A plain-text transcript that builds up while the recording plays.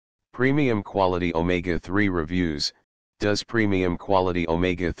Premium quality omega-3 reviews. Does premium quality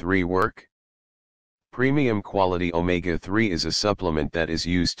omega-3 work? Premium quality omega-3 is a supplement that is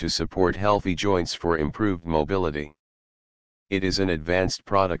used to support healthy joints for improved mobility. It is an advanced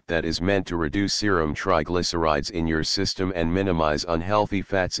product that is meant to reduce serum triglycerides in your system and minimize unhealthy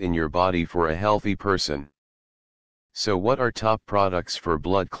fats in your body for a healthy person. So what are top products for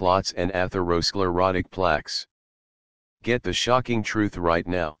blood clots and atherosclerotic plaques? Get the shocking truth right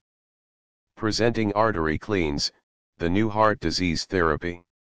now. Presenting ArteryCleanze, the new heart disease therapy.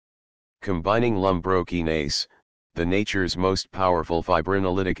 Combining Lumbrokinase, the nature's most powerful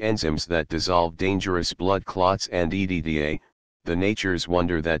fibrinolytic enzymes that dissolve dangerous blood clots, and EDTA, the nature's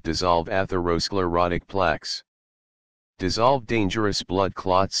wonder that dissolve atherosclerotic plaques. Dissolve dangerous blood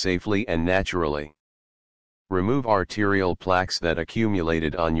clots safely and naturally. Remove arterial plaques that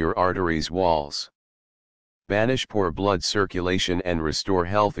accumulated on your arteries walls. Banish poor blood circulation and restore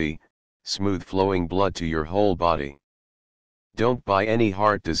healthy, smooth flowing blood to your whole body. Don't buy any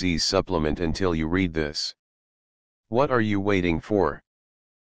heart disease supplement until you read this. What are you waiting for?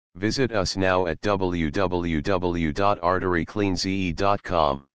 Visit us now at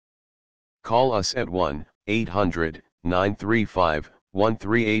www.arterycleanze.com. Call us at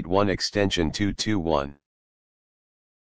 1-800-935-1381 extension 221.